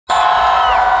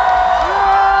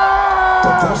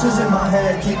The voices in my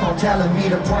head keep on telling me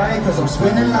to pray, cause I'm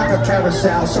spinning like a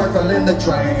carousel, circling the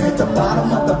drain. At the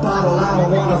bottom of the bottle, I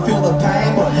don't wanna feel the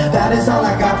pain, but that is all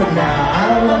I got for now. I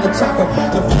don't wanna talk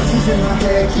about the voices in my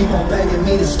head keep on begging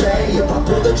me to stay. If I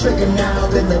pull the trigger now,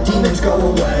 then the demons go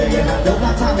away. And I know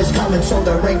my time is coming, so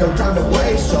there ain't no time to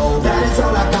waste. So that is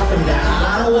all I got for now.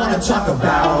 I don't wanna talk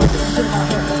about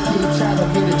keep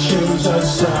telling me to choose a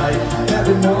side.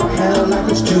 Heaven or hell, like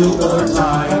it's do or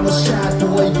die. I'm a sad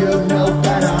boy, you know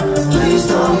better. Please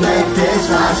don't make this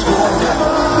last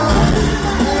forever.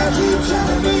 Keep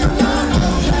telling me I'm not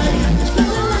okay. It's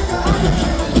feeling like a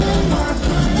hurricane in my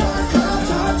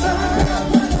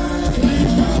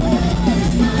please don't make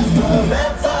this last forever.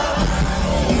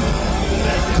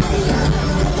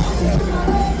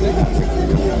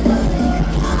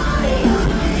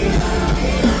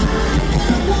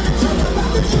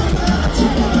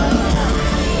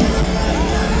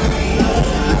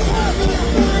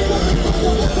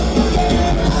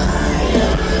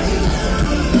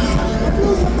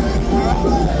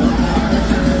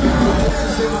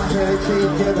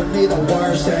 Keep giving me the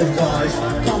worst advice.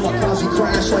 I'm a cause he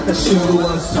crashed like a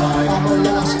suicide. I'm a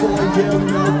lost boy, you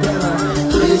know better.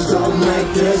 Please don't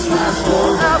make this last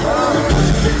forever.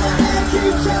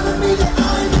 Keep telling me that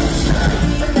I'm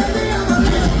insane. And maybe I'm a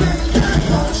little bit dead.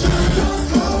 Don't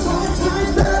close all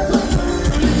times that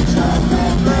please don't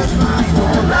make this last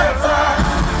forever.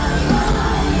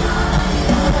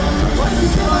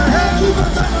 Voices in my head keep on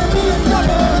telling me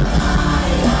another.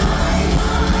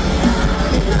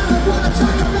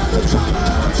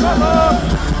 Trouble!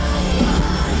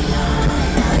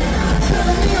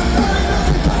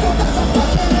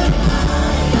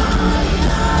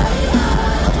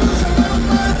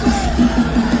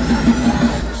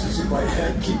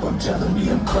 Keep on telling me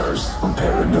I'm cursed. I'm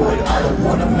paranoid, I don't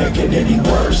wanna make it any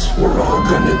worse. We're all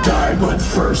gonna die, but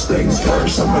first things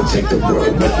first. I'ma take the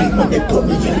world with me when they put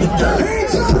me in the dirt.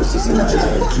 The voices in my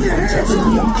head keep on telling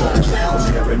me I'm cursed.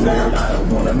 I'm paranoid, I don't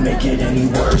wanna make it any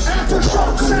worse. We're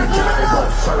all gonna die, but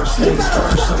first things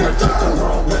first. I'ma take the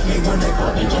world with me when they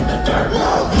put me in the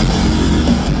dirt.